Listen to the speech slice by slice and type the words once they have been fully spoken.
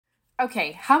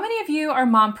Okay, how many of you are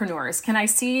mompreneurs? Can I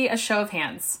see a show of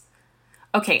hands?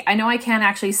 Okay, I know I can't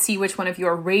actually see which one of you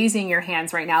are raising your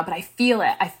hands right now, but I feel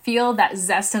it. I feel that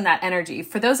zest and that energy.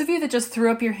 For those of you that just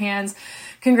threw up your hands,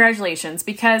 congratulations,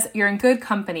 because you're in good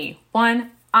company.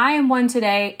 One, I am one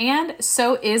today, and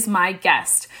so is my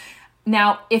guest.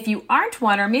 Now, if you aren't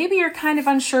one, or maybe you're kind of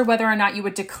unsure whether or not you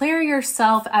would declare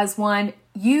yourself as one,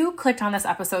 you clicked on this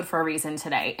episode for a reason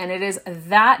today. And it is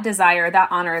that desire, that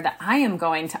honor that I am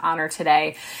going to honor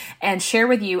today and share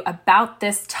with you about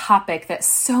this topic that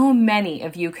so many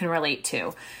of you can relate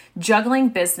to. Juggling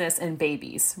business and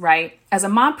babies, right? As a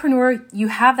mompreneur, you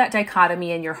have that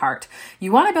dichotomy in your heart.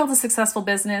 You want to build a successful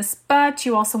business, but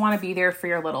you also want to be there for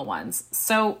your little ones.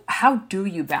 So how do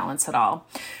you balance it all?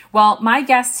 Well, my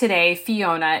guest today,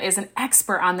 Fiona, is an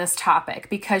expert on this topic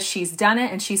because she's done it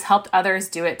and she's helped others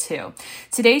do it too.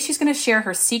 Today, she's going to share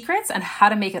her secrets and how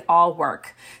to make it all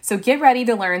work. So get ready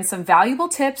to learn some valuable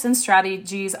tips and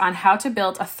strategies on how to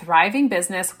build a thriving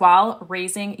business while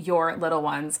raising your little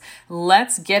ones.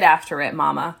 Let's get after it,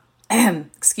 mama.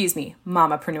 Excuse me,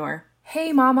 mamapreneur.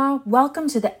 Hey, mama, welcome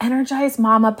to the Energized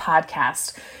Mama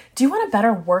podcast. Do you want a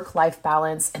better work-life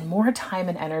balance and more time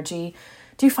and energy?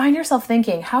 Do you find yourself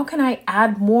thinking, how can I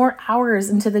add more hours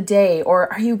into the day?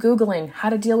 Or are you Googling how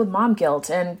to deal with mom guilt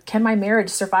and can my marriage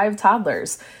survive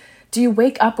toddlers? Do you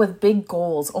wake up with big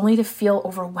goals only to feel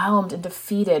overwhelmed and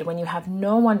defeated when you have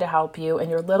no one to help you and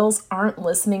your littles aren't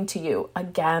listening to you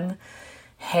again?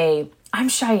 Hey, I'm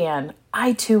Cheyenne.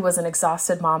 I too was an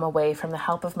exhausted mom away from the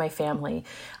help of my family.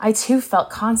 I too felt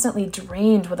constantly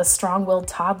drained with a strong-willed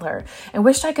toddler and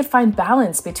wished I could find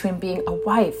balance between being a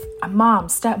wife, a mom,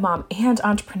 stepmom, and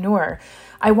entrepreneur.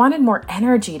 I wanted more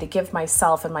energy to give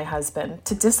myself and my husband,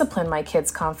 to discipline my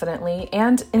kids confidently,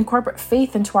 and incorporate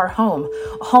faith into our home.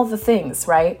 All the things,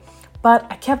 right? But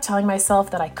I kept telling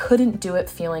myself that I couldn't do it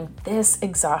feeling this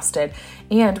exhausted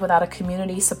and without a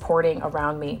community supporting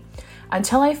around me.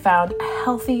 Until I found a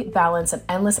healthy balance and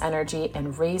endless energy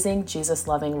in raising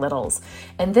Jesus-loving littles.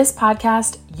 In this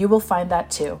podcast, you will find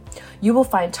that too. You will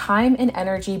find time and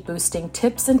energy boosting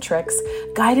tips and tricks,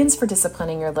 guidance for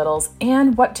disciplining your littles,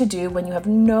 and what to do when you have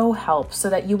no help so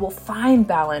that you will find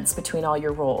balance between all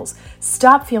your roles.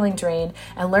 Stop feeling drained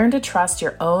and learn to trust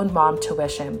your own mom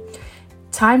tuition.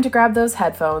 Time to grab those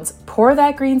headphones, pour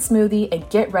that green smoothie, and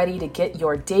get ready to get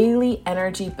your daily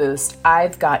energy boost.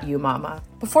 I've got you, mama.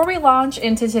 Before we launch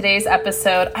into today's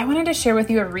episode, I wanted to share with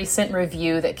you a recent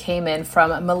review that came in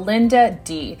from Melinda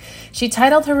D. She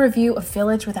titled her review "A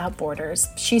Village Without Borders."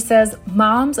 She says,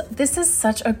 "Moms, this is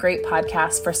such a great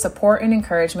podcast for support and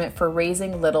encouragement for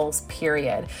raising littles,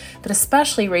 period, but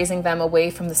especially raising them away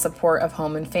from the support of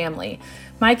home and family.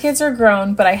 My kids are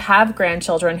grown, but I have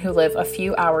grandchildren who live a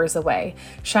few hours away.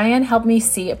 Cheyenne helped me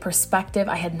see a perspective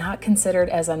I had not considered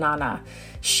as a nana.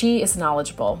 She is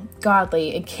knowledgeable,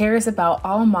 godly, and cares about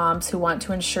all moms who want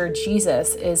to ensure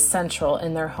Jesus is central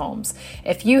in their homes.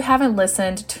 If you haven't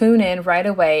listened, tune in right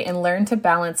away and learn to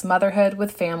balance motherhood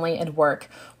with family and work.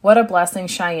 What a blessing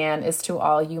Cheyenne is to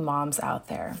all you moms out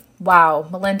there." Wow,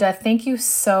 Melinda, thank you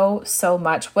so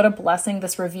much. What a blessing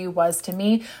this review was to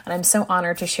me, and I'm so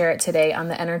honored to share it today on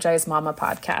the Energized Mama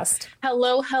podcast.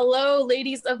 Hello,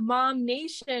 ladies of Mom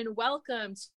Nation.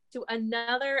 Welcome to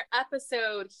another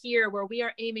episode here where we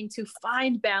are aiming to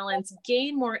find balance,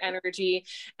 gain more energy,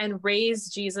 and raise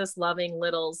Jesus-loving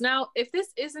littles. Now, if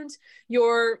this isn't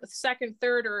your second,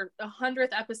 third, or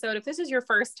 100th episode, if this is your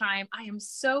first time, I am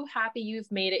so happy you've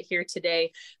made it here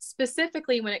today,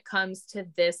 specifically when it comes to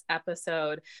this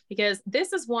episode, because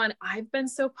this is one I've been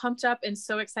so pumped up and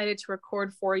so excited to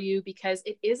record for you because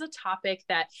it is a topic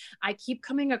that I keep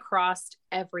coming across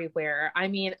everywhere. I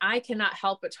mean, I cannot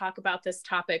help but talk about this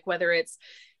topic, whether it's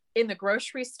in the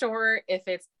grocery store, if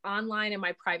it's online in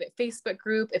my private Facebook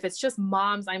group, if it's just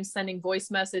moms I'm sending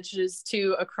voice messages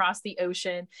to across the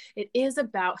ocean. It is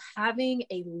about having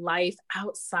a life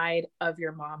outside of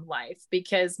your mom life,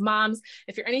 because moms,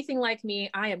 if you're anything like me,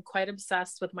 I am quite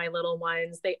obsessed with my little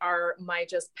ones. They are my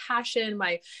just passion,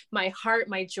 my heart,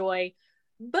 my joy.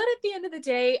 But at the end of the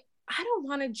day, I don't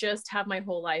want to just have my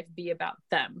whole life be about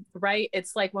them, right?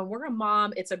 It's like when we're a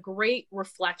mom, it's a great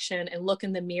reflection and look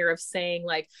in the mirror of saying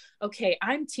like, okay,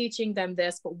 I'm teaching them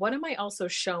this, but what am I also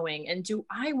showing? And do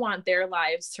I want their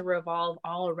lives to revolve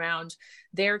all around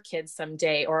their kids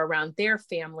someday or around their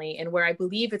family? And where I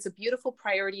believe it's a beautiful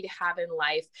priority to have in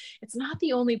life, it's not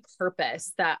the only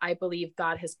purpose that I believe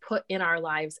God has put in our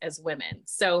lives as women.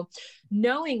 So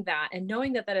knowing that and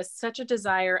knowing that that is such a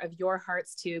desire of your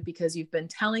hearts too, because you've been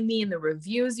telling me seen the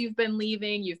reviews you've been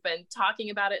leaving. You've been talking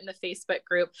about it in the Facebook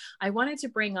group. I wanted to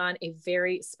bring on a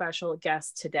very special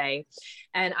guest today.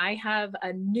 And I have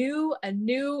a new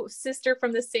sister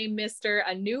from the same mister,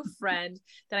 a new friend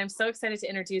that I'm so excited to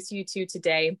introduce you to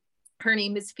today. Her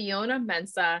name is Fiona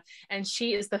Mensah, and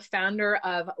she is the founder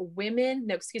of Woman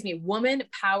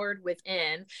Powered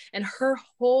Within. And her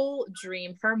whole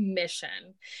dream, her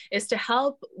mission is to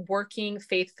help working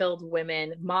faith-filled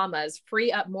women, mamas,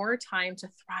 free up more time to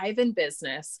thrive in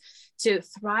business, to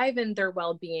thrive in their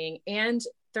well-being and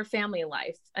their family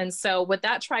life. And so with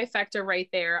that trifecta right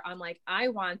there, I'm like, I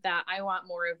want that. I want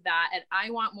more of that. And I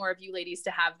want more of you ladies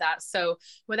to have that. So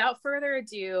without further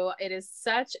ado, it is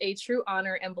such a true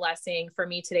honor and blessing for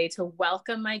me today to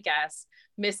welcome my guest,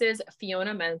 Mrs.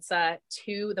 Fiona Mensah,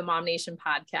 to the Mom Nation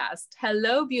podcast.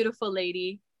 Hello, beautiful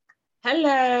lady.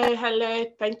 Hello.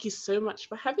 Thank you so much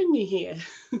for having me here.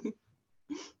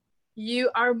 You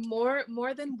are more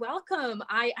than welcome.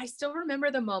 I still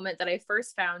remember the moment that I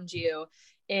first found you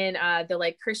in the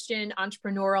like Christian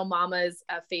entrepreneurial mamas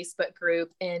Facebook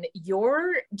group, and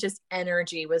your just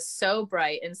energy was so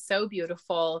bright and so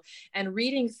beautiful. And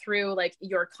reading through like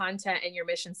your content and your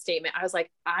mission statement, I was like,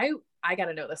 I got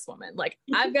to know this woman. Like,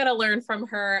 I've got to learn from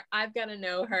her. I've got to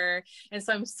know her. And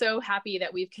so I'm so happy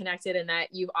that we've connected and that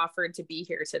you've offered to be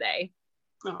here today.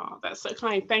 Oh, that's so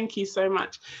kind. Thank you so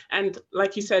much. And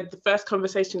like you said, the first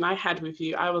conversation I had with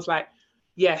you, I was like,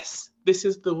 yes, this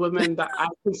is the woman that I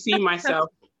can see myself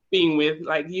being with.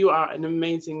 Like, you are an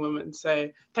amazing woman.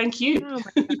 So thank you. Oh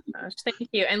my gosh, thank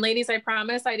you. And ladies, I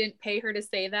promise I didn't pay her to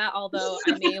say that, although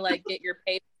I may like get your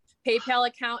PayPal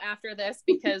account after this,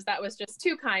 because that was just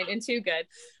too kind and too good.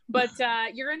 But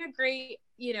you're in a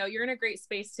great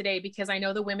space today, because I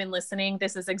know the women listening,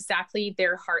 this is exactly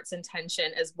their heart's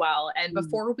intention as well. And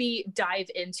before we dive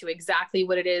into exactly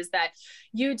what it is that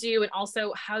you do, and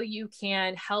also how you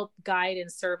can help guide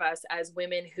and serve us as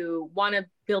women who want to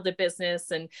build a business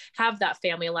and have that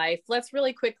family life, let's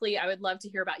really quickly, I would love to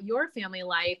hear about your family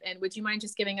life. And would you mind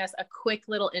just giving us a quick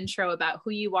little intro about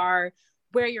who you are,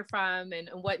 where you're from, and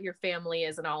what your family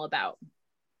is and all about?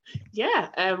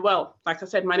 Yeah, well, like I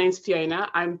said, my name's Fiona.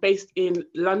 I'm based in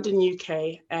London,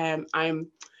 UK. I'm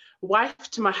wife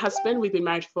to my husband. We've been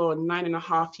married for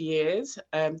 9.5 years.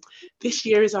 This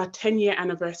year is our 10-year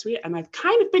anniversary, and I've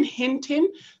kind of been hinting,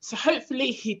 so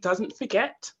hopefully he doesn't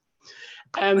forget.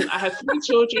 I have 3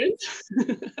 children,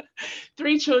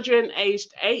 3 children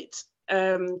aged 8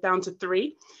 down to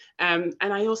 3. And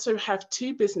I also have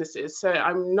 2 businesses. So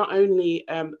I'm not only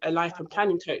a life and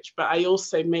planning coach, but I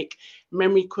also make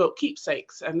memory quilt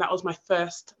keepsakes. And that was my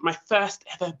first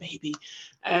ever baby.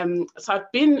 So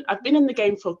I've been in the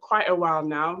game for quite a while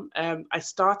now. I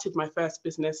started my first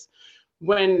business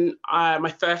when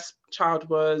my first child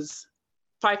was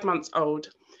 5 months old.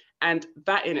 And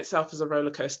that in itself is a roller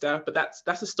coaster, but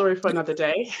that's a story for another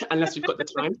day, unless we've got the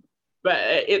time. But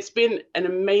it's been an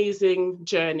amazing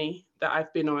journey that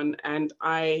I've been on. And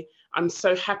I'm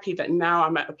so happy that now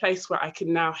I'm at a place where I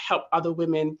can now help other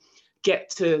women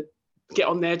get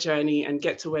on their journey and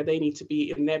get to where they need to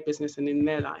be in their business and in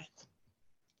their life.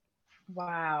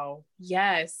 Wow.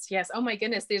 Yes. Oh my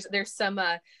goodness. There's some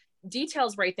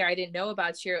details right there I didn't know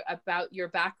about your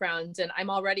background, and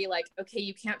I'm already like, okay,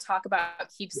 you can't talk about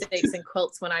keepsakes and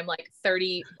quilts when I'm like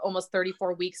 30, almost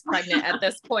 34 weeks pregnant at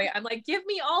this point. I'm like, give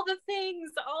me all the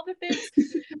things.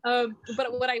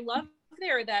 But what I love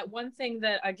there, that one thing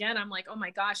that, again, I'm like, oh my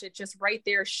gosh, it just right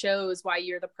there shows why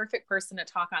you're the perfect person to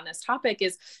talk on this topic,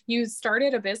 is you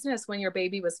started a business when your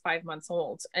baby was 5 months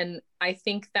old. And I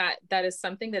think that is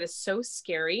something that is so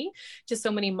scary to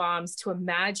so many moms to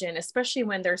imagine, especially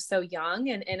when they're so young.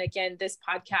 And again, this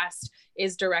podcast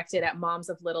is directed at moms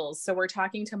of littles. So we're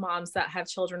talking to moms that have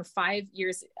children 5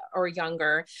 years or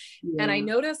younger. Yeah. And I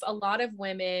notice a lot of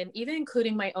women, even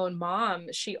including my own mom,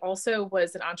 she also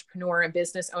was an entrepreneur and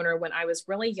business owner when I was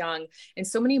really young. And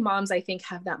so many moms, I think,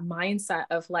 have that mindset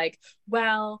of like,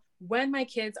 well, when my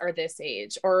kids are this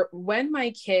age, or when my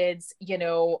kids,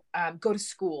 go to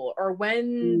school, or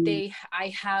when I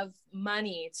have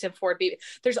money to afford baby,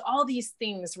 there's all these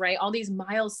things, right? All these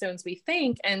milestones we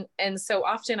think. And so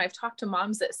often I've talked to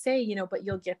moms that say, but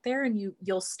you'll get there and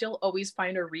you'll still always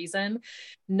find a reason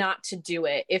not to do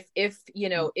it.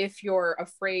 If you're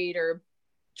afraid or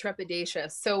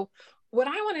trepidatious. So what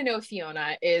I want to know,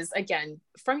 Fiona, is, again,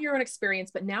 from your own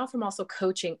experience, but now from also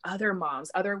coaching other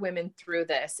moms, other women through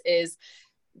this, is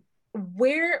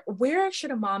where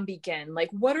should a mom begin? Like,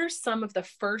 what are some of the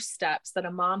first steps that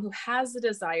a mom who has the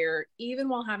desire, even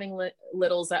while having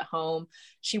littles at home,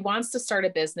 she wants to start a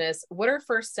business, what are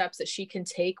first steps that she can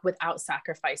take without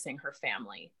sacrificing her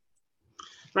family?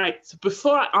 Right. So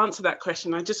before I answer that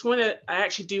question, I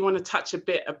actually do want to touch a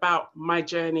bit about my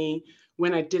journey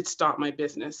when I did start my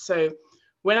business. So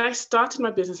when I started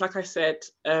my business, like I said,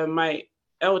 my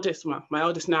eldest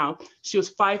now, she was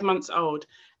 5 months old.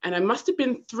 And I must have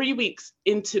been 3 weeks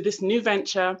into this new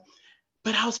venture,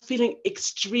 but I was feeling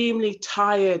extremely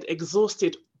tired,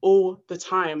 exhausted all the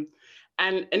time.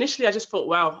 And initially I just thought,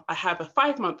 well, I have a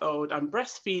 5-month-old, I'm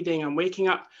breastfeeding, I'm waking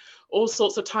up all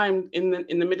sorts of time in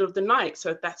the middle of the night.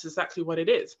 So that's exactly what it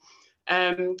is.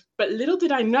 But little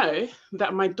did I know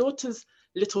that my daughter's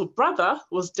little brother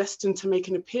was destined to make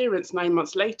an appearance 9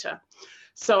 months later.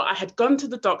 So I had gone to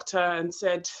the doctor and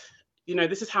said,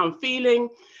 this is how I'm feeling.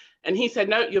 And he said,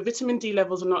 no, your vitamin D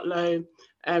levels are not low.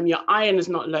 Your iron is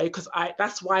not low, because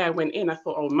that's why I went in. I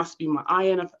thought, oh, it must be my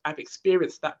iron. I've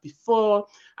experienced that before.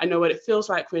 I know what it feels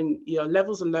like when your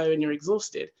levels are low and you're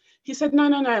exhausted. He said,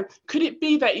 no. Could it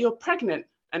be that you're pregnant?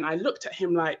 And I looked at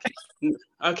him like,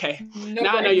 okay, No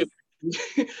now way. I know you're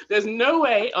there's no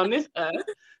way on this earth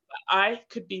that I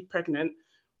could be pregnant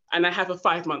and I have a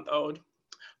 5-month-old.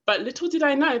 But little did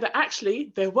I know that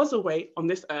actually there was a way on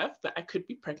this earth that I could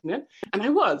be pregnant, and I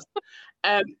was.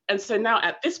 And so now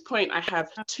at this point, I have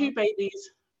 2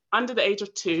 babies under the age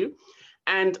of 2,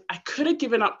 and I could have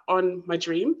given up on my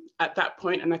dream at that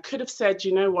point, and I could have said,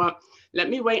 you know what, let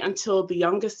me wait until the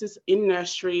youngest is in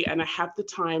nursery and I have the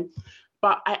time.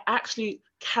 But I actually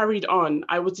carried on.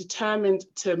 I was determined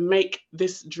to make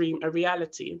this dream a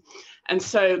reality. And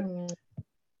so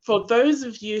for those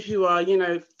of you who are,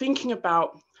 thinking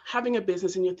about having a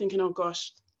business and you're thinking, oh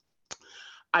gosh,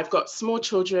 I've got small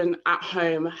children at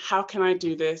home, how can I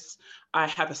do this? I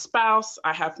have a spouse,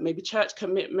 I have maybe church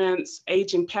commitments,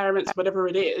 aging parents, whatever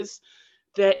it is,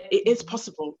 that it is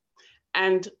possible.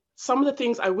 And some of the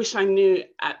things I wish I knew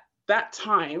at that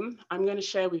time, I'm going to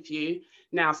share with you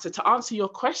now. So to answer your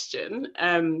question,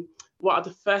 what are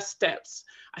the first steps?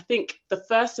 I think the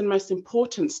first and most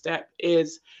important step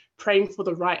is praying for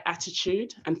the right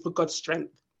attitude and for God's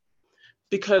strength.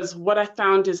 Because what I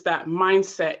found is that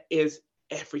mindset is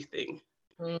everything.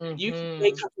 Mm-hmm. You can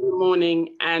wake up in the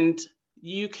morning and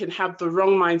you can have the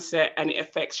wrong mindset and it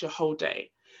affects your whole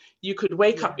day. You could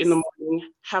wake up in the morning,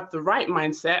 have the right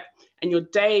mindset, and your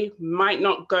day might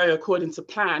not go according to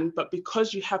plan, but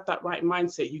because you have that right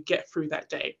mindset, you get through that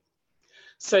day.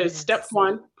 So step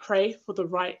 1, pray for the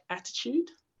right attitude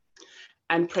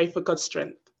and pray for God's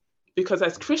strength. Because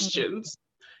as Christians,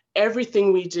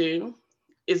 everything we do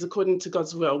is according to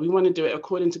God's will. We want to do it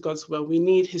according to God's will. We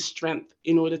need his strength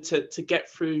in order to get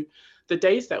through the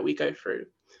days that we go through.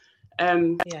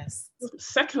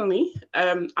 Secondly,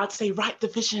 I'd say write the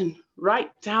vision,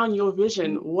 write down your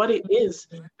vision, what it is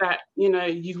that,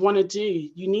 you want to do.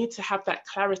 You need to have that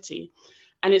clarity.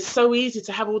 And it's so easy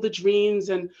to have all the dreams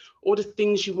and all the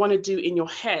things you want to do in your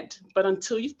head, but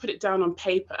until you've put it down on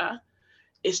paper,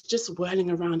 it's just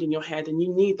whirling around in your head, and you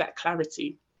need that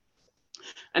clarity.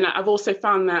 And I've also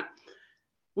found that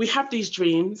we have these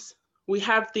dreams, we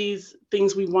have these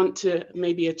things we want to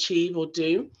maybe achieve or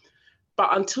do,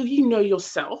 but until you know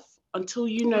yourself, until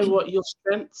you know what your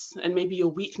strengths and maybe your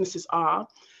weaknesses are,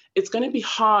 it's going to be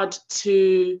hard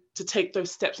to take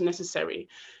those steps necessary.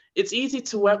 It's easy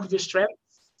to work with your strengths,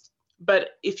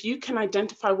 but if you can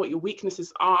identify what your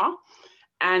weaknesses are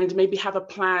and maybe have a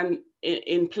plan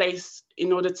in place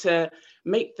in order to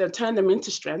turn them into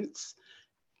strengths,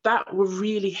 that will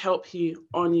really help you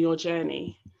on your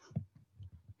journey.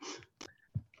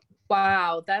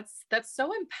 Wow, that's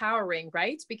so empowering,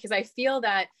 right? Because I feel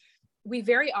that we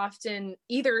very often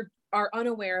either are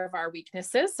unaware of our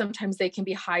weaknesses. Sometimes they can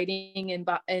be hiding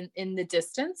in the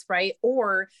distance, right?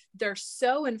 Or they're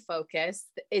so in focus,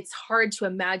 it's hard to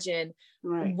imagine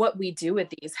what we do with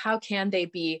these. How can they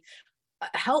be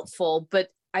helpful?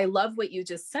 But I love what you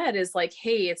just said is like,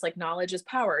 hey, it's like knowledge is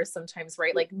power sometimes,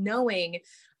 right? Like knowing,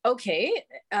 okay,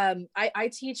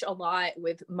 I teach a lot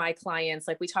with my clients.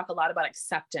 Like we talk a lot about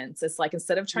acceptance. It's like,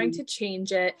 instead of trying to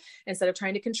change it, instead of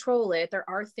trying to control it, there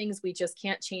are things we just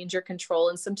can't change or control.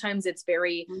 And sometimes it's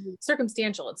very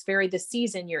circumstantial. It's very the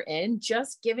season you're in,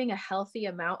 just giving a healthy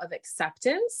amount of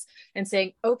acceptance and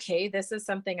saying, okay, this is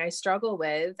something I struggle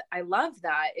with. I love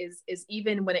that is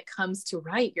even when it comes to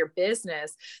your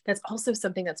business, that's also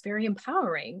something that's very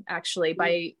empowering actually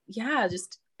by,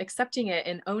 just accepting it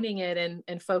and owning it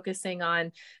and focusing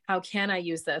on how can I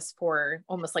use this for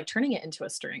almost like turning it into a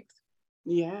strength.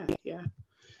 Yeah.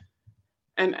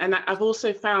 And I've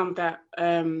also found that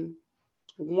when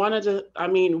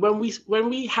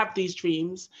we have these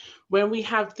dreams, when we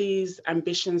have these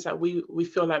ambitions that we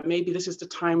feel like maybe this is the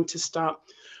time to start,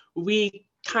 we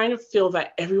kind of feel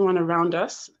that everyone around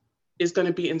us is going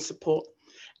to be in support.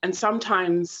 And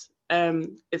sometimes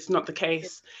it's not the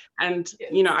case. And,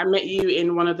 you know, I met you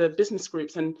in one of the business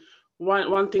groups, and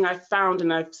one thing I found,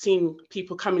 and I've seen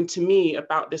people coming to me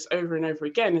about this over and over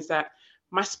again, is that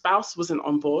my spouse wasn't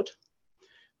on board.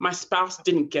 My spouse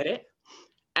didn't get it.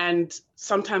 And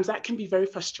sometimes that can be very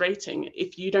frustrating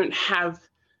if you don't have,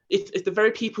 if the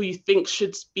very people you think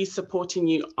should be supporting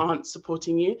you aren't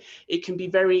supporting you. It can be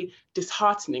very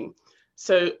disheartening.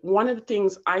 So one of the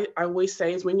things I always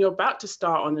say is, when you're about to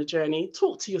start on the journey,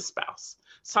 talk to your spouse.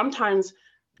 Sometimes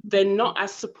they're not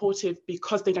as supportive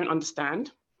because they don't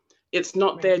understand. It's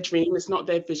not their dream, it's not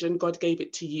their vision. God gave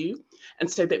it to you. And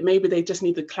so that maybe they just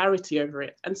need the clarity over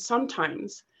it. And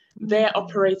sometimes they're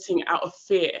operating out of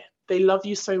fear. They love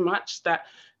you so much that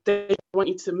they want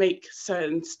you to make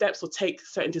certain steps or take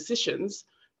certain decisions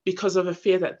because of a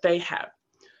fear that they have.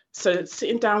 So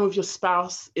sitting down with your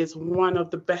spouse is one of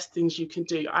the best things you can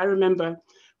do. I remember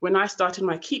when I started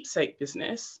my keepsake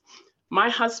business, my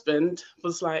husband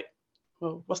was like,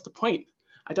 well, what's the point?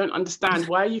 I don't understand.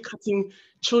 Why are you cutting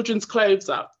children's clothes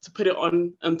up to put it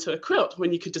on onto a quilt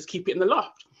when you could just keep it in the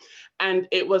loft? And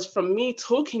it was from me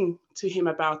talking to him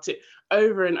about it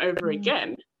over and over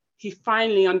again, he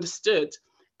finally understood.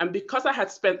 And because I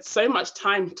had spent so much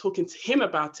time talking to him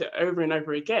about it over and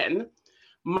over again,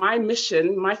 my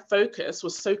mission, my focus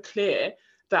was so clear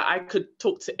that I could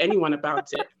talk to anyone about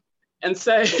it. And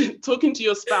so talking to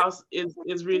your spouse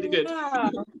is really good. Yeah.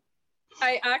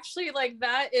 I actually like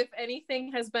that. If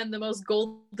anything has been the most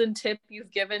golden tip you've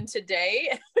given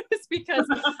today, is because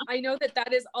I know that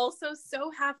that is also so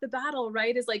half the battle,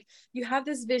 right? Is like, you have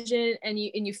this vision and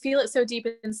you feel it so deep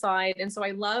inside. And so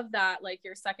I love that, like,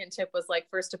 your second tip was like,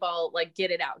 first of all, like, get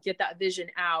it out, get that vision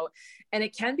out. And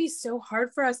it can be so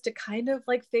hard for us to kind of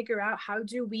like figure out, how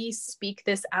do we speak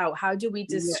this out? How do we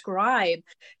describe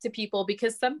to people?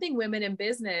 Because something women in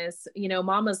business, you know,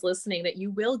 mamas listening, that you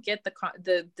will get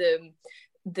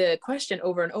the question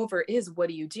over and over is, what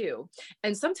do you do?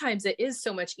 And sometimes it is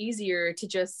so much easier to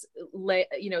just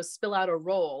spill out a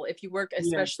role. If you work,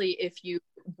 especially if you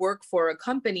work for a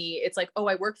company, it's like, oh,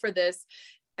 I work for this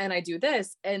and I do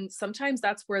this. And sometimes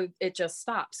that's where it just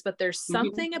stops. But there's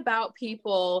something about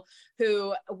people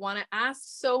who want to ask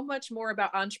so much more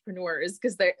about entrepreneurs,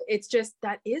 because it's just,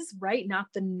 that is not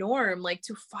the norm. Like,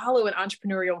 to follow an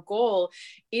entrepreneurial goal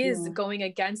is going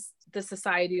against the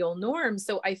societal norm.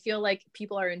 So I feel like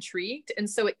people are intrigued. And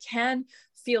so it can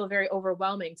feel very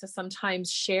overwhelming to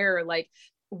sometimes share like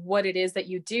what it is that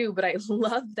you do. But I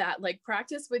love that, like,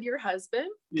 practice with your husband,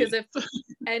 because if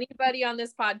anybody on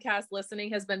this podcast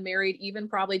listening has been married, even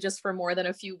probably just for more than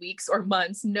a few weeks or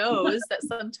months, knows that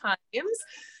sometimes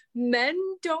men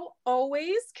don't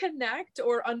always connect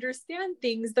or understand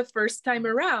things the first time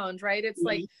around, right? It's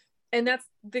like, and that's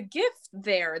the gift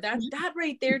there. That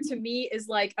right there to me is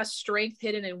like a strength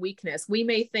hidden in weakness. We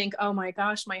may think, oh my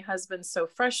gosh, my husband's so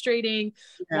frustrating.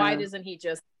 Why doesn't he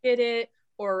just get it?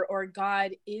 Or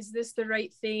God, is this the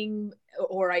right thing?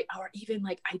 Or even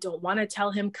like, I don't want to tell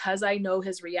him because I know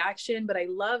his reaction. But I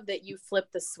love that you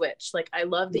flipped the switch. Like, I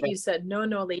love that you said, no,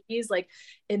 ladies, like,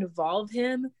 involve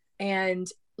him and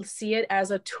see it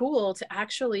as a tool to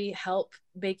actually help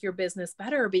make your business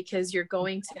better, because you're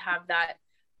going to have that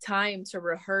time to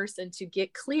rehearse and to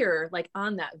get clear, like,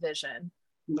 on that vision.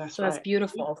 That's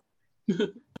beautiful.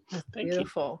 That's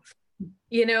beautiful.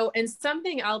 You know, and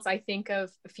something else I think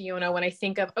of, Fiona, when I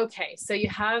think of, okay, so you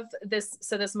have this,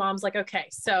 so this mom's like, okay,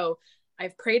 so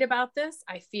I've prayed about this.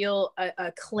 I feel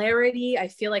a clarity. I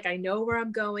feel like I know where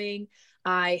I'm going.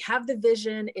 I have the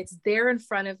vision. It's there in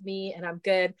front of me and I'm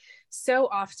good. So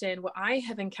often what I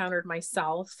have encountered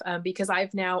myself, because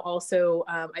I've now also,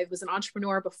 I was an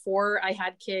entrepreneur before I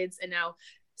had kids. And now,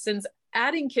 since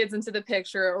adding kids into the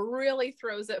picture really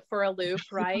throws it for a loop,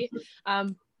 right?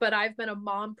 But I've been a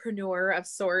mompreneur of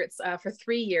sorts for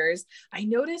 3 years. I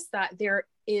noticed that there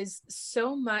is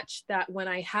so much that when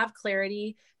I have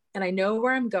clarity and I know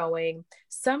where I'm going,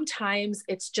 sometimes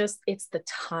it's the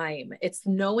time. It's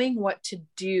knowing what to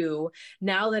do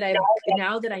now that I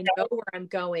know where I'm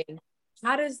going.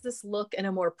 How does this look in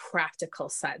a more practical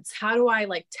sense? How do I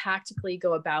like tactically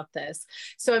go about this?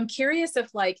 So I'm curious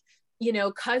if, like, you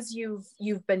know, cause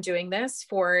you've been doing this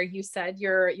for, you said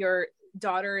your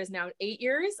daughter is now 8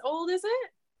 years old, is it?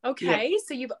 Okay. Yeah.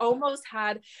 So you've almost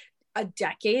had a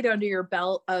decade under your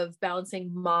belt of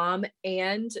balancing mom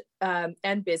and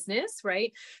business,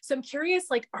 right? So I'm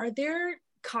curious, like, are there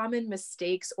common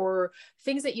mistakes or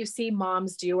things that you see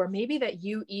moms do, or maybe that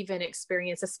you even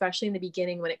experience, especially in the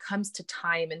beginning when it comes to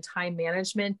time and time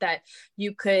management, that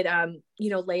you could,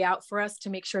 lay out for us to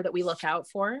make sure that we look out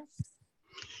for?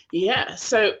 Yeah.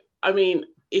 So, I mean,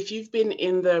 if you've been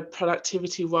in the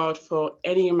productivity world for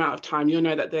any amount of time, you'll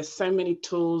know that there's so many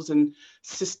tools and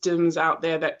systems out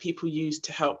there that people use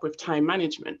to help with time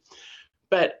management.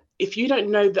 But if you don't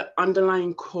know the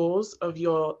underlying cause of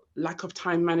your lack of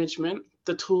time management,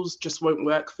 the tools just won't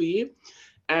work for you.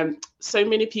 So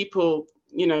many people,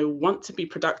 want to be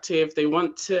productive. They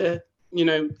want to,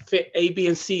 fit A, B,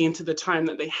 and C into the time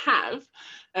that they have.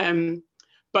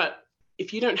 But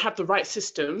if you don't have the right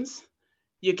systems,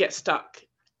 you get stuck.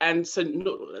 And so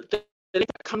they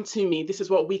come to me, this is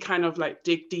what we kind of like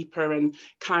dig deeper and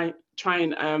try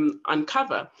and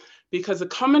uncover. Because a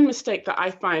common mistake that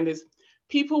I find is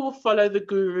people will follow the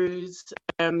gurus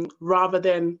rather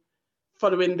than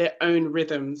following their own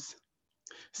rhythms.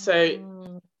 So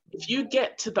if you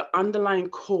get to the underlying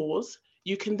cause,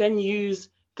 you can then use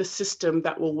the system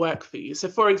that will work for you. So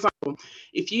for example,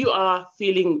 if you are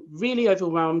feeling really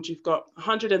overwhelmed, you've got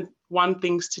 101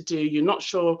 things to do, you're not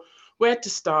sure where to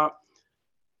start,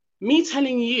 me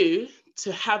telling you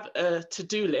to have a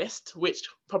to-do list, which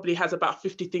probably has about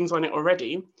 50 things on it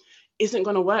already, isn't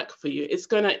going to work for you. It's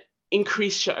going to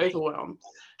increase your overwhelm.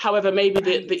 However, maybe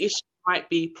the issue might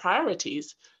be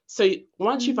priorities. So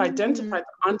once you've identified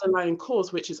the underlying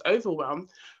cause, which is overwhelm,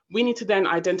 we need to then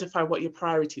identify what your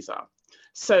priorities are.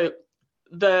 So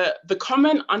the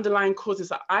common underlying causes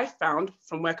that I found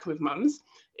from working with mums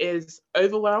is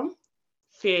overwhelm,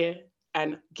 fear,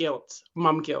 and guilt,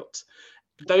 mum guilt.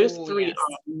 Those three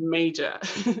are major.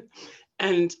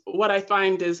 And what I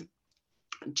find is,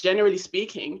 generally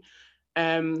speaking,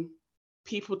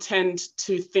 people tend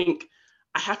to think,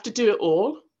 I have to do it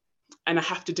all and I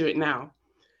have to do it now.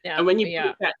 Yeah, and when you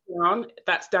break that down,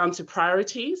 that's down to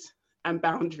priorities and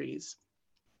boundaries.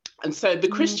 And so the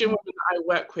Christian women that I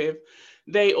work with,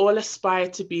 they all aspire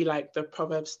to be like the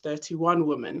Proverbs 31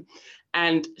 woman.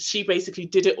 And she basically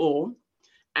did it all.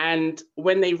 And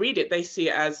when they read it, they see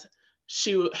it as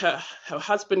her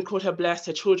husband called her blessed,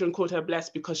 her children called her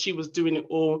blessed because she was doing it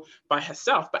all by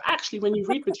herself. But actually, when you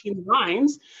read between the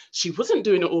lines, she wasn't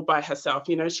doing it all by herself.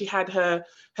 She had her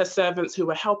servants who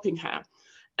were helping her.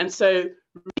 And so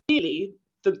really,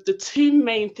 the two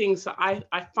main things that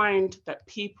I find that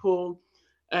people,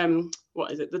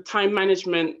 the time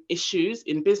management issues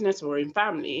in business or in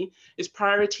family is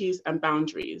priorities and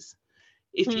boundaries.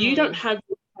 If you don't have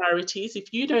priorities,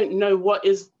 if you don't know what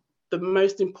is the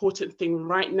most important thing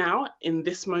right now in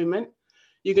this moment,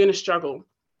 you're going to struggle.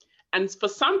 And for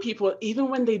some people, even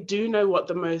when they do know what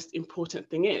the most important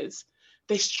thing is,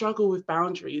 they struggle with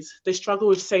boundaries. They struggle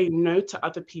with saying no to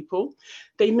other people.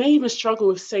 They may even struggle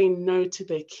with saying no to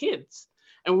their kids.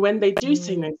 And when they do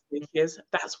say no to their kids,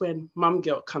 that's when mum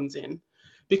guilt comes in.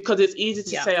 Because it's easy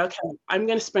to say, okay, I'm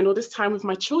going to spend all this time with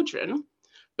my children,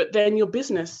 but then your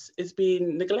business is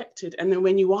being neglected. And then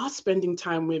when you are spending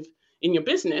time in your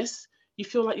business, you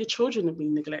feel like your children are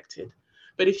being neglected.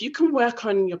 But if you can work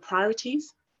on your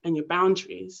priorities and your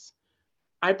boundaries,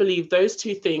 I believe those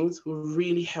two things will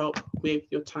really help with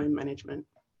your time management.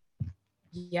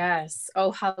 Yes.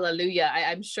 Oh, hallelujah.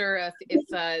 I'm sure if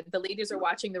the ladies are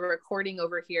watching the recording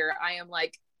over here, I am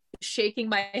like shaking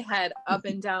my head up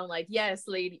and down like, yes,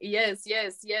 lady. Yes,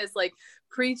 yes, yes. Like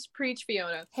preach,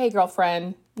 Fiona. Hey,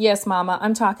 girlfriend. Yes, mama,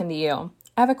 I'm talking to you.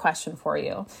 I have a question for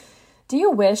you. Do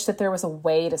you wish that there was a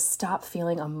way to stop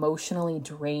feeling emotionally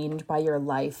drained by your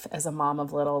life as a mom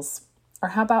of littles? Or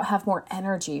how about have more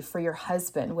energy for your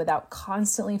husband without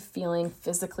constantly feeling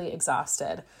physically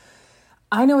exhausted?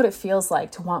 I know what it feels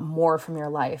like to want more from your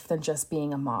life than just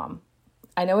being a mom.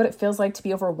 I know what it feels like to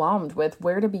be overwhelmed with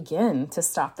where to begin to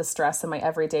stop the stress in my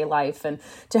everyday life and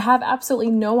to have absolutely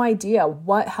no idea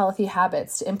what healthy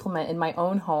habits to implement in my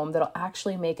own home that'll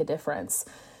actually make a difference.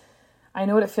 I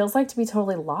know what it feels like to be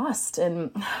totally lost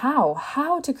and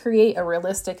how to create a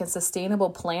realistic and sustainable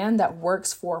plan that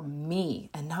works for me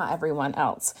and not everyone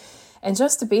else. And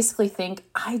just to basically think,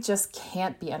 I just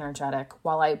can't be energetic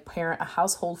while I parent a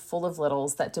household full of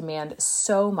littles that demand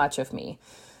so much of me.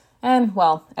 And,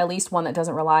 well, at least one that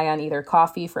doesn't rely on either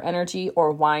coffee for energy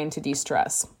or wine to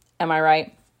de-stress. Am I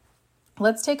right?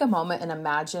 Let's take a moment and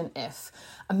imagine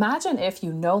if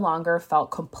you no longer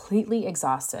felt completely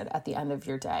exhausted at the end of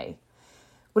your day.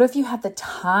 What if you had the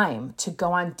time to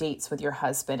go on dates with your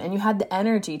husband and you had the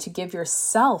energy to give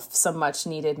yourself some much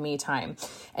needed me time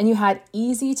and you had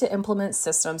easy to implement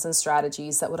systems and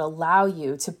strategies that would allow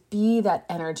you to be that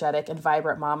energetic and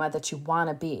vibrant mama that you want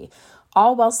to be,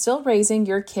 all while still raising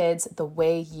your kids the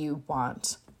way you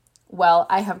want? Well,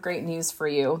 I have great news for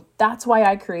you. That's why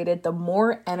I created the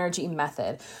More Energy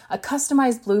Method, a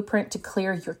customized blueprint to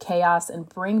clear your chaos and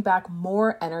bring back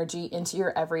more energy into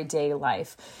your everyday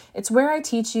life. It's where I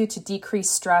teach you to decrease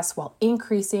stress while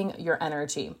increasing your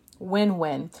energy.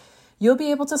 Win-win. You'll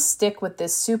be able to stick with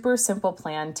this super simple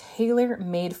plan,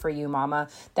 tailor-made for you, mama,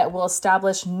 that will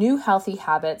establish new healthy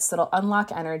habits that'll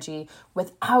unlock energy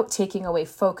without taking away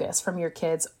focus from your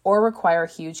kids or require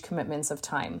huge commitments of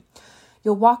time.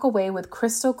 You'll walk away with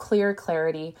crystal clear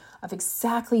clarity of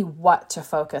exactly what to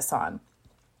focus on,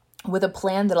 with a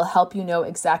plan that'll help you know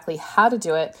exactly how to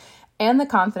do it and the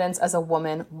confidence as a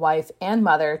woman, wife, and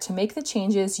mother to make the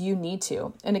changes you need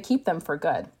to and to keep them for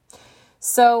good.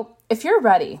 So if you're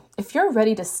ready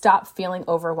to stop feeling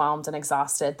overwhelmed and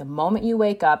exhausted the moment you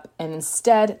wake up and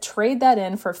instead trade that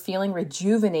in for feeling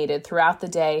rejuvenated throughout the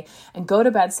day and go to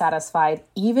bed satisfied,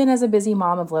 even as a busy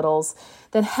mom of littles,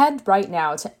 then head right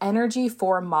now to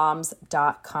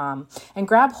energyformoms.com and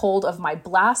grab hold of my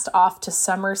Blast Off to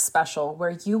Summer special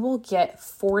where you will get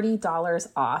 $40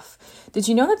 off. Did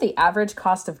you know that the average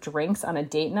cost of drinks on a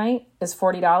date night is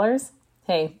 $40?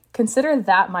 Hey, consider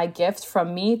that my gift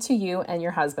from me to you and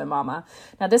your husband, mama.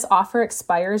 Now, this offer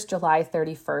expires July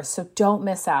 31st, so don't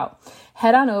miss out.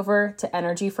 Head on over to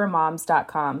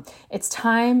energyformoms.com. It's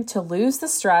time to lose the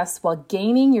stress while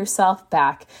gaining yourself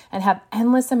back and have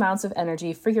endless amounts of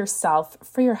energy for yourself,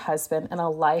 for your husband, and a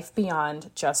life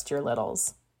beyond just your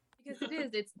littles. Because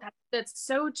that's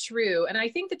so true. And I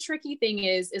think the tricky thing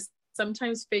is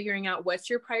sometimes figuring out what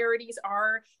your priorities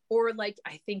are, or like,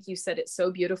 I think you said it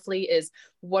so beautifully, is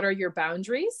what are your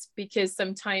boundaries? Because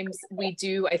sometimes we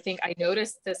do, I think I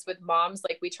noticed this with moms,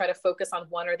 like we try to focus on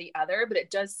one or the other, but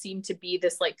it does seem to be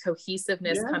this like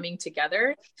cohesiveness coming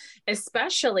together,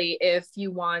 especially if you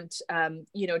want,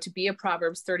 to be a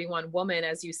Proverbs 31 woman,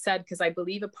 as you said, because I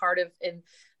believe a part of in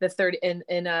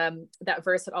that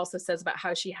verse, it also says about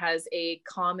how she has a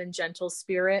calm and gentle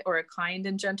spirit, or a kind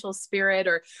and gentle spirit,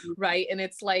 or right. And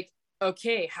it's like,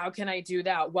 okay, how can I do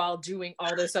that while doing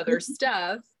all this other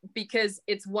stuff? Because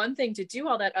it's one thing to do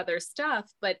all that other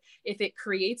stuff, but if it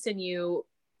creates in you,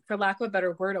 for lack of a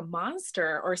better word, a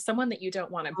monster or someone that you don't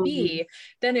want to be,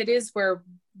 then it is where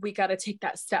we got to take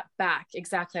that step back.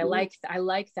 Exactly. I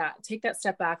like that. Take that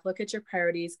step back, look at your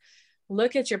priorities,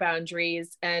 look at your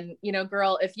boundaries, and,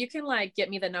 girl, if you can like get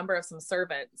me the number of some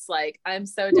servants, like I'm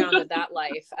so down with that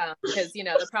life. Because,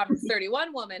 the Proverbs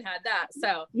 31 woman had that.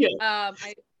 So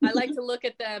I like to look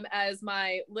at them as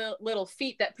my little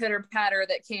feet that pitter patter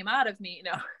that came out of me,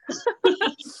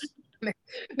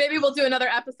 Maybe we'll do another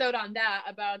episode on that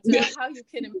about how you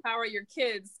can empower your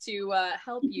kids to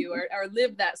help you or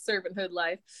live that servanthood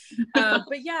life.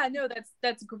 But yeah, no,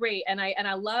 that's great. And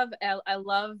I love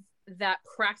that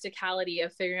practicality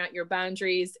of figuring out your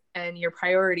boundaries and your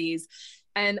priorities.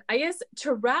 And I guess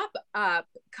to wrap up,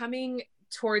 coming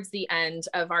towards the end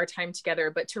of our time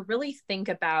together, but to really think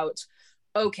about,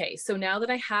 okay, so now that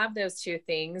I have those two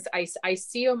things, I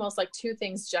see almost like two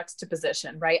things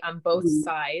juxtaposition, right? On both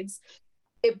sides.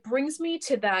 It brings me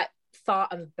to that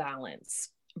thought of balance,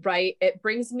 right? It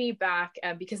brings me back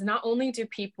because not only do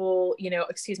people,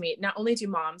 not only do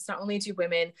moms, not only do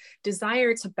women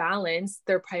desire to balance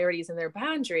their priorities and their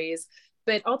boundaries,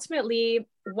 but ultimately,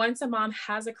 once a mom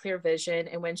has a clear vision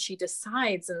and when she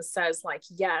decides and says like,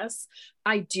 yes,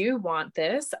 I do want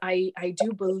this. I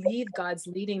do believe God's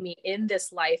leading me in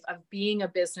this life of being a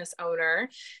business owner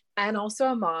and also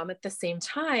a mom at the same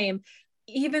time,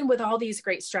 even with all these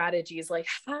great strategies, like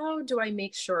how do I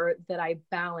make sure that I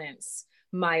balance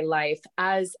my life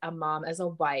as a mom, as a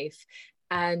wife,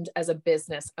 and as a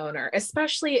business owner,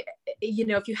 especially,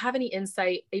 if you have any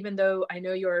insight, even though I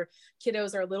know your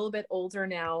kiddos are a little bit older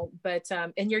now, but,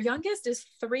 and your youngest is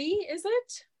 3, is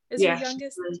it? Is your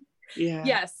youngest? Yeah.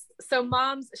 Yes. So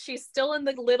moms, she's still in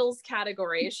the littles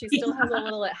category. She still has a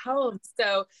little at home.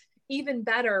 So even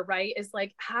better, right, is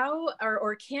like how,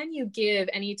 or can you give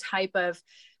any type of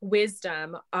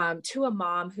wisdom to a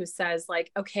mom who says like,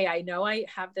 okay, I know I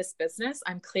have this business.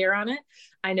 I'm clear on it.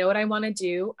 I know what I want to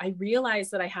do. I realize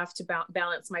that I have to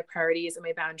balance my priorities and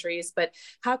my boundaries, but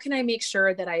how can I make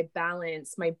sure that I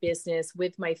balance my business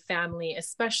with my family,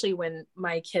 especially when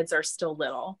my kids are still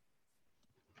little?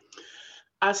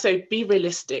 I say be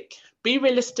realistic. Be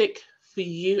realistic for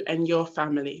you and your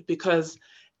family, because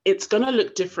it's going to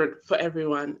look different for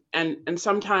everyone. And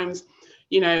sometimes,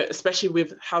 especially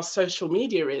with how social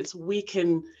media is, we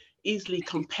can easily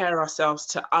compare ourselves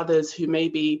to others who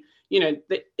maybe, in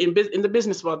the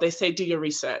business world, they say, do your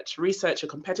research your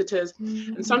competitors.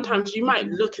 And sometimes you might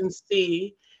look and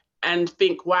see and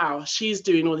think, wow, she's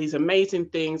doing all these amazing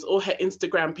things. All her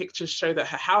Instagram pictures show that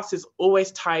her house is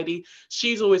always tidy.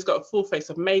 She's always got a full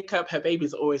face of makeup. Her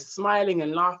baby's always smiling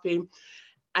and laughing.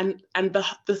 And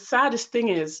the saddest thing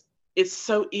is, it's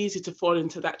so easy to fall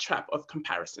into that trap of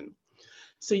comparison.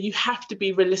 So you have to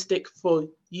be realistic for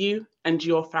you and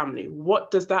your family. What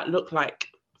does that look like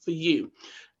for you.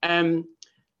 And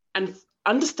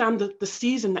understand the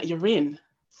season that you're in.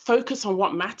 Focus on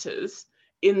what matters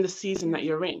in the season that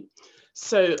you're in.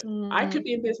 So I could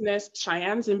be in business,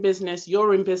 Cheyenne's in business,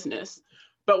 you're in business,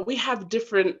 but we have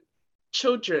different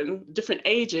children, different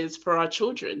ages for our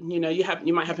children. You know,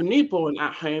 you might have a newborn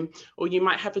at home, or you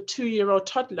might have a 2-year-old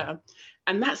toddler,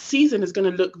 and that season is going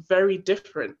to look very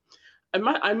different.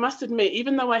 I must admit,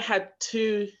 even though I had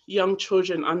 2 young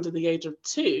children under the age of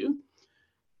 2,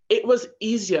 it was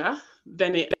easier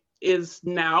than it is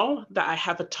now that I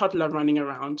have a toddler running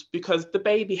around, because the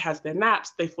baby has their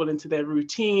naps, they fall into their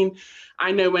routine.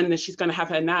 I know when she's going to have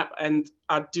her nap, and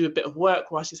I'll do a bit of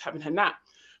work while she's having her nap.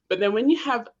 But then when you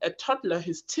have a toddler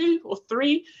who's 2 or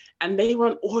 3 and they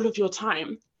want all of your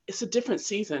time, it's a different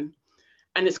season,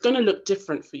 and it's going to look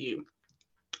different for you.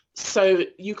 So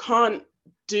you can't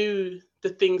do the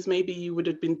things maybe you would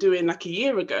have been doing like a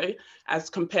year ago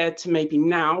as compared to maybe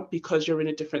now, because you're in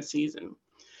a different season.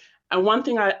 And one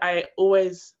thing I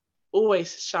always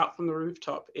shout from the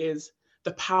rooftop is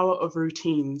the power of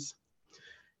routines.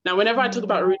 Now, whenever I talk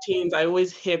about routines, I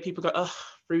always hear people go, oh,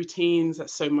 routines,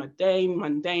 that's so mundane.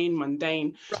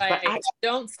 Right.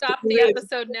 Don't stop the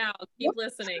episode now. Keep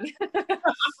listening.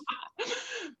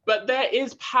 But there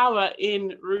is power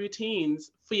in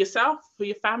routines for yourself, for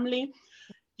your family.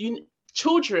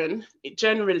 Children,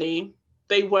 generally,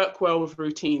 they work well with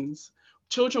routines.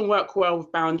 Children work well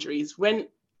with boundaries. When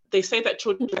they say that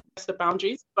children test the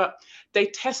boundaries, but they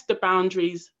test the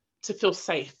boundaries to feel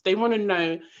safe. They want to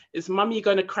know, is mummy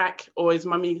going to crack, or is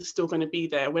mummy still going to be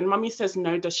there? When mummy says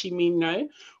no, does she mean no?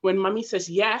 When mummy says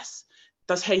yes,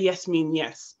 does her yes mean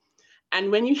yes? And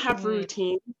when you have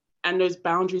routine and those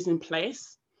boundaries in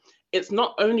place, it's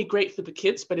not only great for the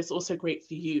kids, but it's also great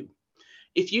for you.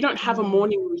 If you don't have a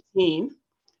morning routine,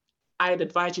 I'd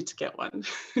advise you to get one.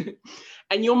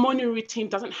 And your morning routine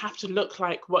doesn't have to look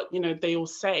like what, they all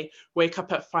say, wake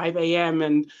up at 5 a.m.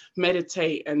 and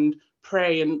meditate and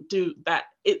pray and do that.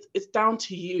 It's down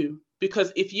to you,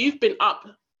 because if you've been up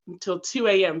until 2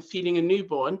 a.m. feeding a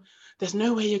newborn, there's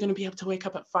no way you're going to be able to wake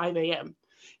up at 5 a.m.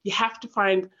 You have to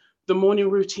find the morning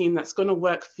routine that's going to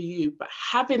work for you. But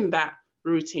having that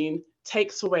routine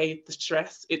takes away the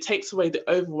stress, it takes away the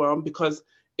overwhelm, because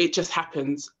it just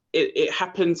happens. It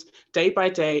happens day by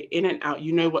day, in and out.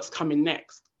 You know what's coming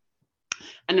next.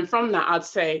 And then from that, I'd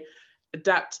say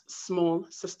adapt small,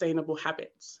 sustainable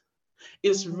habits.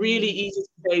 It's really easy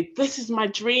to say, this is my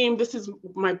dream, this is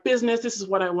my business, this is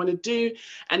what I want to do.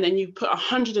 And then you put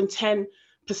 110%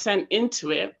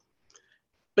 into it,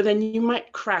 but then you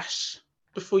might crash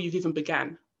before you've even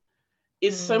began.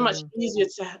 It's so much easier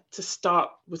to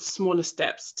start with smaller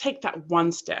steps. Take that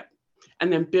one step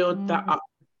and then build that up.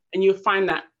 And you'll find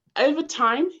that over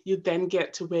time, you then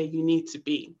get to where you need to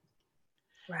be.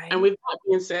 Right. And with that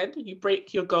being said, you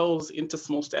break your goals into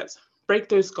small steps. Break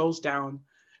those goals down,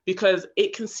 because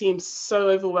it can seem so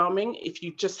overwhelming if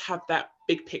you just have that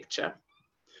big picture.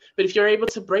 But if you're able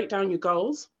to break down your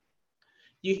goals,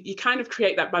 you kind of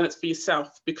create that balance for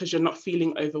yourself, because you're not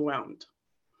feeling overwhelmed.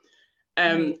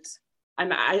 Right.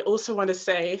 And I also want to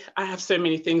say, I have so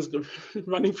many things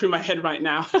running through my head right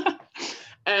now.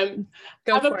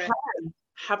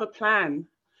 Have a plan.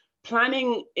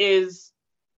 Planning is,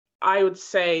 I would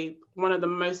say, one of the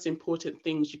most important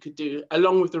things you could do,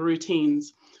 along with the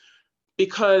routines,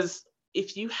 because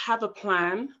if you have a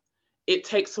plan, it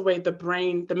takes away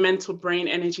the mental brain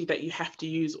energy that you have to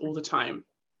use all the time.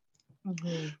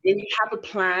 When you have a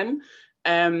plan,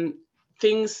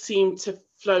 things seem to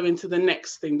flow into the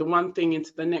next thing, the one thing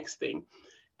into the next thing.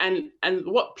 And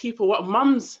what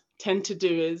mums tend to do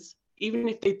is, even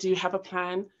if they do have a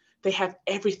plan, they have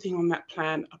everything on that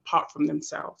plan apart from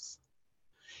themselves.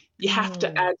 You have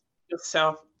to add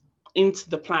yourself into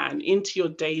the plan, into your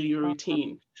daily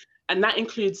routine. And that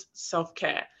includes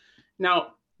self-care. Now,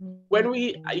 when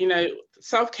we,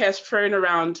 self-care is thrown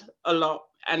around a lot,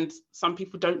 and some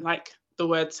people don't like the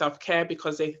word self-care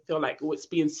because they feel like, oh, it's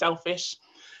being selfish.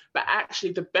 But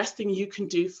actually, the best thing you can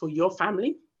do for your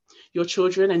family, your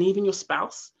children, and even your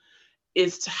spouse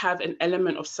is to have an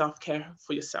element of self-care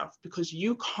for yourself, because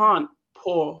you can't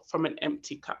pour from an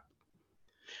empty cup.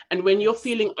 And when you're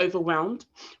feeling overwhelmed,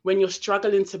 when you're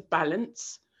struggling to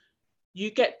balance,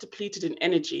 you get depleted in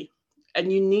energy,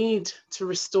 and you need to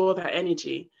restore that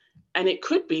energy. And it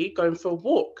could be going for a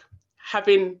walk,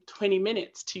 having 20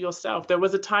 minutes to yourself. There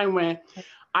was a time where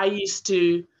I used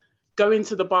to go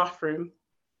into the bathroom,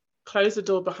 close the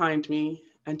door behind me,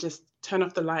 and just turn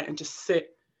off the light and just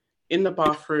sit in the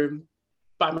bathroom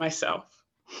by myself.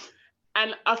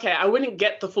 And okay, I wouldn't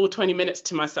get the full 20 minutes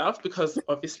to myself, because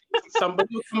obviously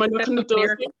somebody would come and knock on the door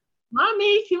and say,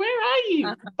 Mommy, where are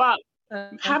you? But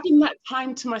Having that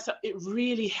time to myself, it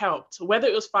really helped. Whether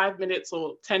it was 5 minutes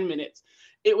or 10 minutes,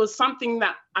 it was something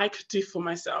that I could do for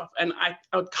myself. And I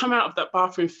would come out of that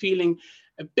bathroom feeling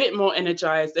a bit more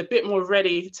energized, a bit more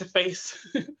ready to face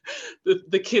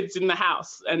the kids in the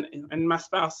house and my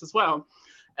spouse as well.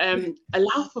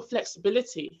 Allow for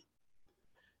flexibility,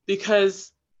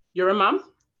 because you're a mum,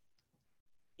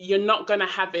 you're not going to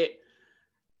have it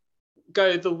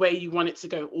go the way you want it to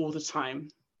go all the time.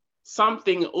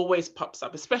 Something always pops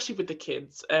up, especially with the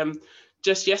kids.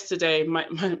 Just yesterday,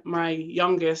 my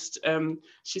youngest,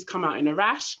 she's come out in a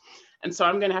rash. And so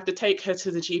I'm going to have to take her to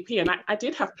the GP. And I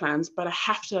did have plans, but I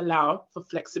have to allow for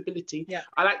flexibility. Yeah.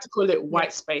 I like to call it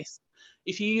white space.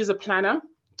 If you use a planner,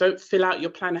 don't fill out your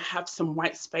planner, have some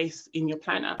white space in your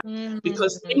planner,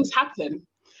 because things happen.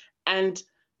 And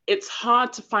it's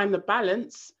hard to find the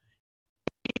balance.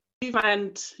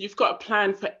 And you've got a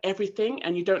plan for everything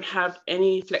and you don't have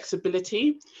any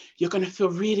flexibility, you're going to feel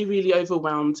really, really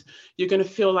overwhelmed. You're going to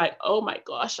feel like, oh my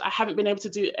gosh, I haven't been able to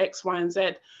do X, Y, and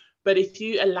Z. But if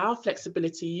you allow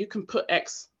flexibility, you can put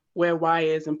X where Y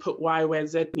is and put Y where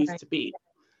Z needs to be.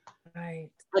 Right.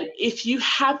 And if you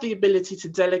have the ability to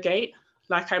delegate,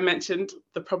 like I mentioned,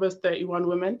 the Proverbs 31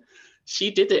 woman,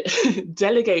 she did it.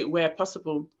 Delegate where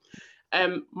possible.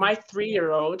 My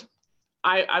 3-year-old,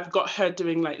 I've got her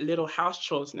doing like little house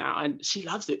chores now, and she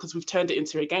loves it because we've turned it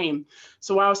into a game.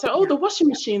 So I'll say, oh, the washing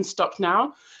machine stopped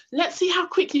now. Let's see how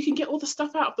quick you can get all the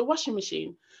stuff out of the washing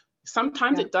machine.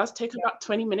 Sometimes it does take about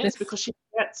 20 minutes because she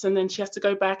forgets, and then she has to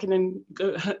go back and then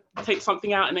go take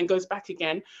something out and then goes back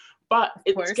again. But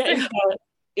it's getting her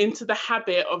into the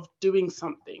habit of doing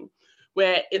something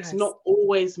where it's not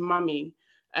always mummy.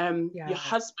 Your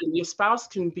husband, your spouse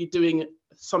can be doing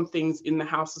some things in the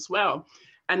house as well.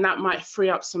 And that might free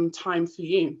up some time for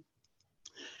you.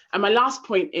 And my last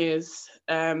point is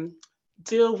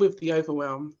deal with the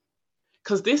overwhelm,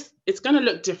 because it's going to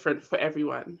look different for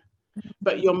everyone.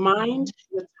 But your mind,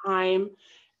 your time,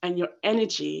 and your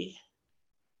energy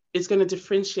is going to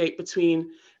differentiate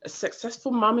between a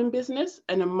successful mum in business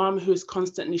and a mum who is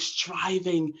constantly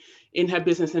striving in her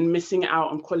business and missing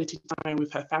out on quality time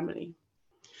with her family.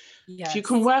 Yes. If you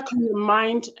can work on your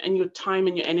mind and your time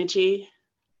and your energy,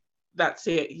 that's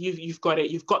it. You've got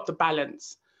it. You've got the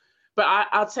balance. But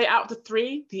I'd say out of the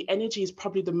 3, the energy is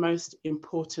probably the most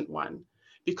important one,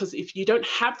 because if you don't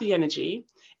have the energy,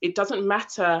 it doesn't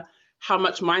matter how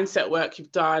much mindset work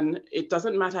you've done. It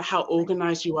doesn't matter how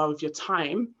organized you are with your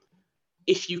time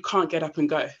if you can't get up and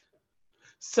go.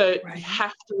 So you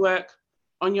have to work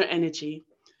on your energy.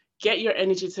 Get your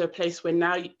energy to a place where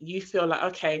now you feel like,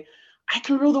 okay, I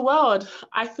can rule the world.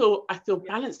 I feel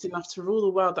balanced enough to rule the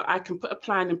world, that I can put a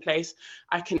plan in place,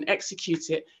 I can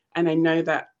execute it, and I know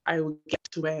that I will get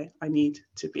to where I need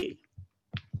to be.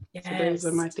 Yes. So those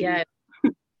are my things. Yes.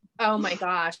 Oh my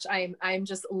gosh, I'm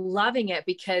just loving it,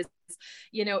 because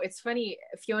it's funny,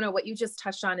 Fiona, what you just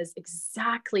touched on is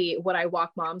exactly what I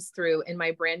walk moms through in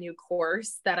my brand new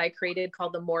course that I created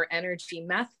called the More Energy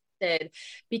Method.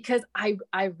 Because I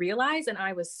realized, and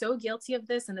I was so guilty of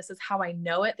this, and this is how I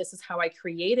know it, this is how I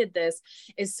created this,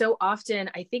 is so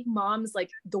often I think moms, like,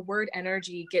 the word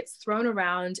energy gets thrown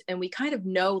around and we kind of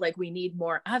know like we need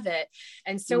more of it.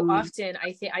 And so often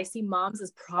I see moms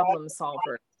as problem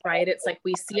solvers, right? It's like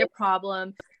we see a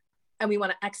problem and we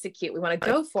want to execute, we want to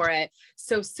go for it.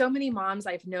 So many moms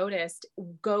I've noticed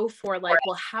go for like,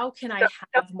 well, how can I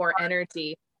have more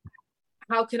energy?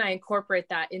 How can I incorporate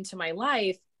that into my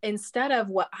life? Instead of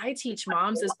what I teach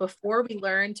moms is, before we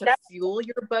learn to fuel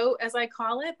your boat, as I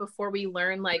call it, before we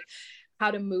learn like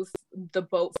how to move the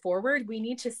boat forward, we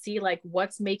need to see like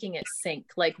what's making it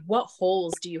sink. Like, what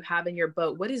holes do you have in your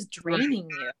boat? What is draining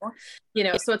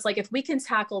you? So it's like, if we can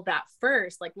tackle that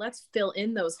first, like, let's fill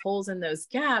in those holes and those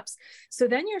gaps. So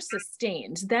then you're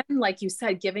sustained. Then, like you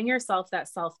said, giving yourself that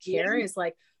self-care is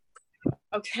like,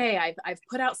 okay, I've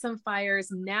put out some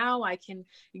fires. Now I can,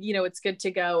 it's good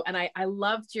to go. And I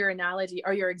loved your analogy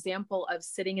or your example of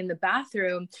sitting in the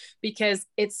bathroom, because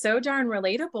it's so darn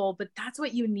relatable, but that's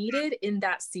what you needed in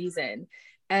that season.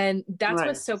 And that's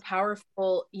what's so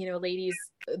powerful, ladies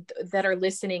that are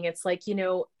listening. It's like,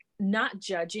 not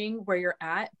judging where you're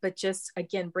at, but just,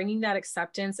 again, bringing that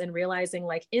acceptance and realizing,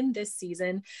 like, in this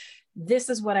season, this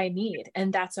is what I need,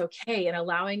 and that's okay. And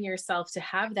allowing yourself to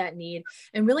have that need,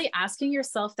 and really asking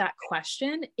yourself that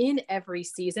question in every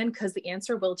season, because the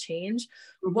answer will change.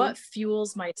 What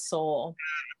fuels my soul?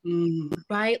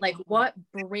 Right? Like, what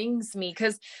brings me?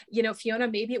 Because, Fiona,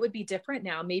 maybe it would be different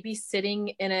now. Maybe sitting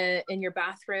in your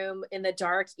bathroom in the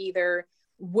dark, either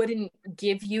wouldn't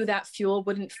give you that fuel,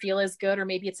 wouldn't feel as good, or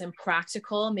maybe it's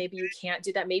impractical. Maybe you can't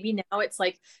do that. Maybe now it's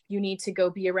like you need to go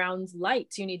be around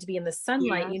light. You need to be in the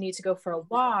sunlight. Yeah. You need to go for a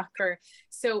walk. Or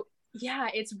so, yeah,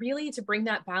 it's really to bring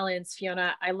that balance,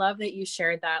 Fiona. I love that you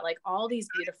shared that, like all these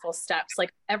beautiful steps.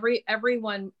 Like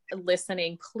everyone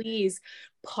listening, please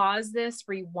pause this,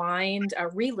 rewind,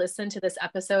 re-listen to this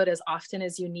episode as often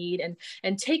as you need,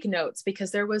 and take notes,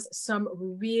 because there was some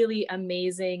really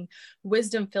amazing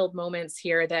wisdom-filled moments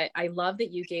here that I love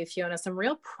that you gave, Fiona, some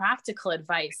real practical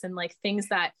advice and like things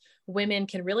that women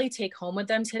can really take home with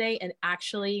them today and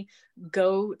actually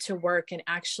go to work and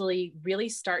actually really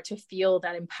start to feel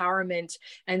that empowerment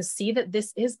and see that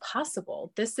this is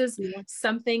possible. This is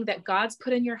something that God's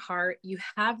put in your heart. You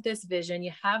have this vision,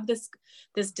 you have this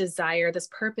desire, this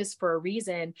purpose for a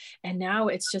reason. And now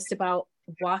it's just about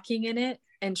walking in it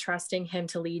and trusting him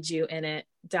to lead you in it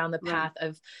down the path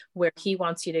of where he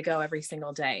wants you to go every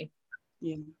single day.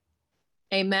 Yeah.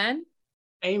 Amen.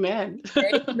 Amen.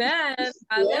 Amen.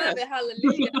 I love it.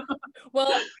 Hallelujah.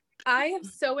 Well, I have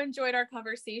so enjoyed our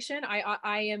conversation.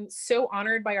 I am so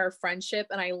honored by our friendship,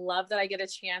 and I love that I get a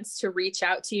chance to reach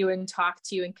out to you and talk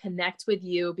to you and connect with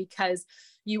you, because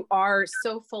you are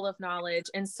so full of knowledge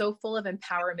and so full of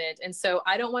empowerment. And so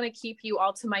I don't want to keep you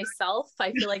all to myself.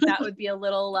 I feel like that would be a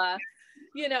little, as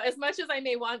much as I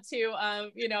may want to,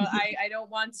 I don't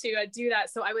want to do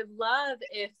that. So I would love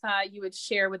if you would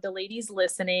share with the ladies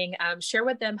listening, share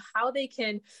with them how they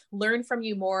can learn from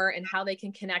you more and how they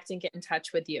can connect and get in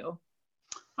touch with you.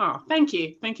 Oh, thank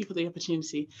you. Thank you for the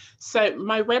opportunity. So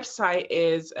my website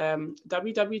is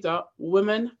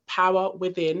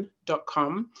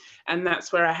www.womanpowerwithin.com. And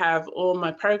that's where I have all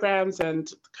my programs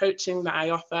and coaching that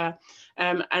I offer.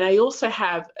 And I also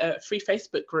have a free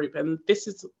Facebook group. And this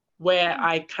is where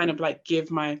I kind of like give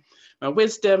my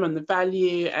wisdom and the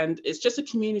value. And it's just a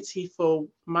community for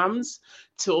mums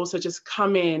to also just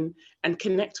come in and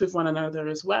connect with one another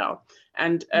as well.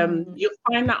 And you'll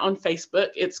find that on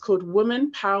Facebook. It's called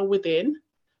Woman Power Within,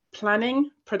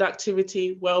 Planning,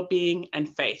 Productivity, Wellbeing,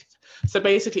 and Faith. So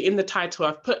basically in the title,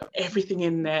 I've put everything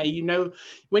in there. You know,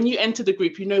 when you enter the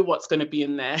group, you know what's going to be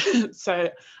in there. So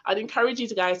I'd encourage you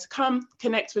guys to come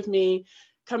connect with me,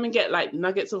 come and get like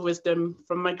nuggets of wisdom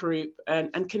from my group,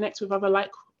 and connect with other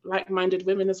like-minded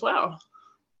women as well.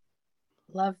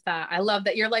 Love that. I love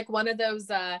that. You're like one of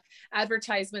those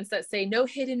advertisements that say no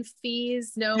hidden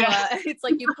fees, it's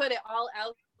like you put it all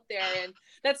out there. And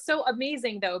that's so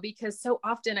amazing though, because so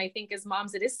often I think as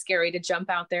moms, it is scary to jump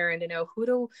out there and to know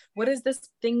what is this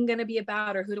thing going to be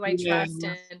about, or who do I trust?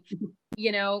 And,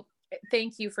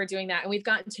 thank you for doing that. And we've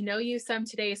gotten to know you some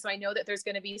today. So I know that there's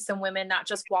going to be some women, not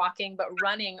just walking, but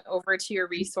running over to your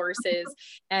resources.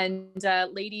 And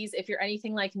ladies, if you're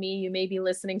anything like me, you may be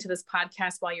listening to this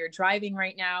podcast while you're driving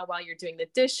right now, while you're doing the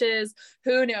dishes.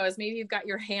 Who knows? Maybe you've got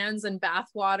your hands in bath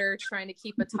water trying to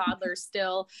keep a toddler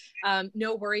still.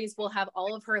 No worries. We'll have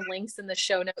all of her links in the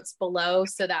show notes below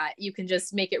so that you can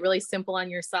just make it really simple on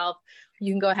yourself.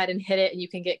 You can go ahead and hit it and you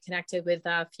can get connected with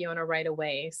Fiona right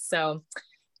away. So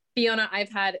Fiona, I've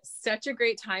had such a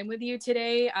great time with you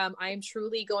today. I am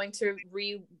truly going to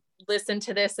re-listen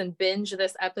to this and binge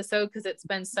this episode because it's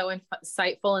been so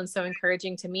insightful and so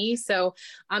encouraging to me. So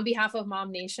on behalf of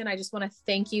Mom Nation, I just want to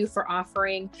thank you for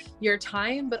offering your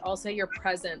time, but also your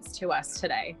presence to us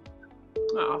today.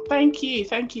 Oh, thank you.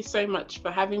 Thank you so much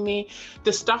for having me.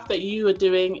 The stuff that you are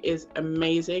doing is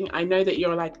amazing. I know that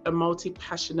you're like a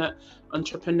multi-passionate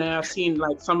entrepreneur. I've seen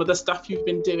like some of the stuff you've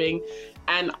been doing,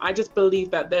 and I just believe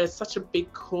that there's such a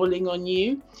big calling on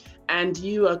you, and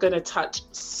you are going to touch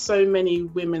so many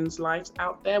women's lives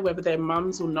out there, whether they're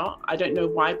mums or not. I don't know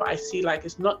why, but I see like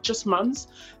it's not just mums.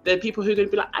 There are people who are going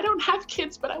to be like, I don't have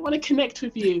kids, but I want to connect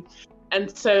with you.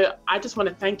 And so I just want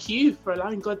to thank you for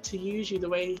allowing God to use you the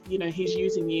way, he's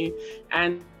using you.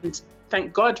 And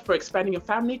thank God for expanding your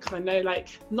family, because I know like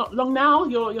not long now,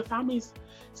 your family's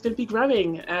it's going to be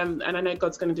growing. And I know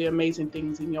God's going to do amazing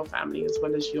things in your family as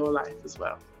well as your life as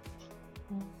well.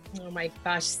 Oh my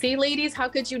gosh. See, ladies, how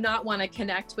could you not want to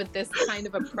connect with this kind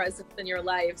of a presence in your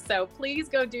life? So please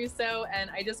go do so. And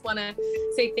I just want to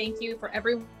say thank you for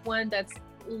everyone that's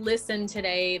listened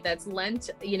today, that's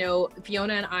lent,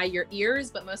 Fiona and I your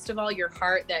ears, but most of all your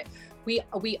heart, that we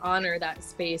honor that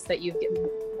space that you've given,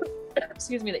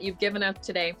 that you've given us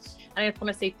today. And I just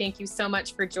want to say thank you so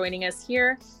much for joining us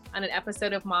here on an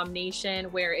episode of Mom Nation,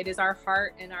 where it is our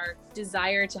heart and our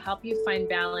desire to help you find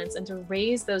balance and to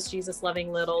raise those Jesus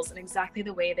loving littles in exactly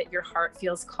the way that your heart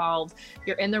feels called.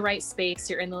 You're in the right space,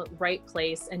 you're in the right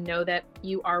place, and know that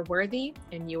you are worthy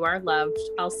and you are loved.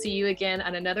 I'll see you again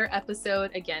on another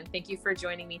episode. Again, thank you for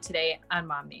joining me today on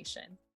Mom Nation.